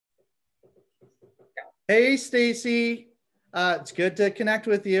Hey, Stacey. It's good to connect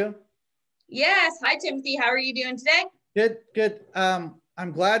with you. Yes. Hi, Timothy. How are you doing today? Good, good.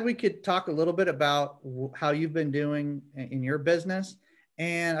 I'm glad we could talk a little bit about how you've been doing in your business.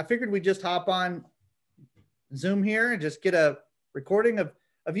 And I figured we'd just hop on Zoom here and just get a recording of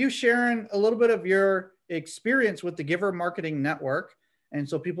you sharing a little bit of your experience with the Giver Marketing Network. And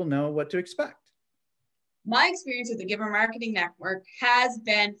so people know what to expect. My experience with the Giver Marketing Network has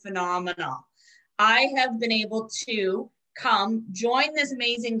been phenomenal. I have been able to come join this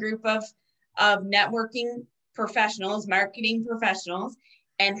amazing group of networking professionals, marketing professionals,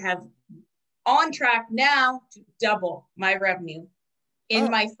 and have on track now to double my revenue in Oh,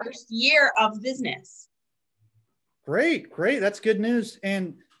 my first year of business. great, great. That's good news.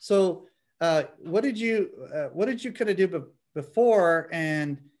 And so, what did you kind of do before,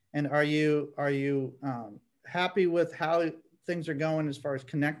 and are you happy with how things are going as far as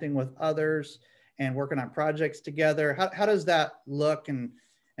connecting with others and working on projects together? How does that look and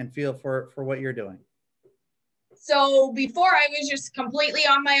feel for what you're doing? So before I was just completely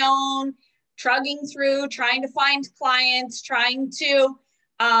on my own, trugging through, trying to find clients, trying to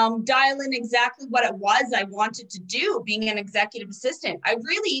dial in exactly what it was I wanted to do, being an executive assistant. I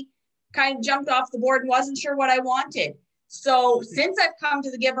really kind of jumped off the board and wasn't sure what I wanted. So since I've come to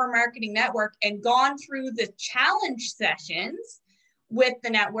the Giver Marketing Network and gone through the challenge sessions with the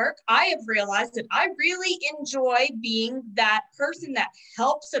network, I have realized that I really enjoy being that person that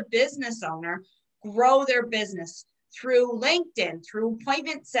helps a business owner grow their business through LinkedIn, through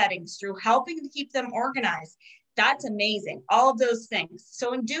appointment settings, through helping to keep them organized. That's amazing. All of those things.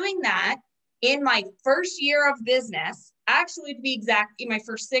 So in doing that, in my first year of business, actually to be exact, in my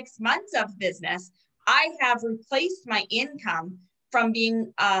first 6 months of business, I have replaced my income from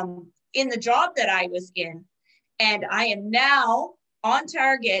being in the job that I was in. And I am now on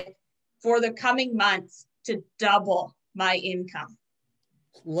target for the coming months to double my income.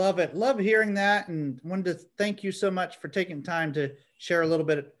 Love it. Love hearing that. And wanted to thank you so much for taking time to share a little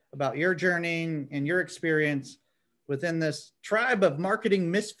bit about your journey and your experience within this tribe of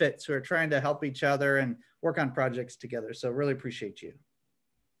marketing misfits who are trying to help each other and work on projects together. So really appreciate you.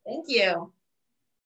 Thank you.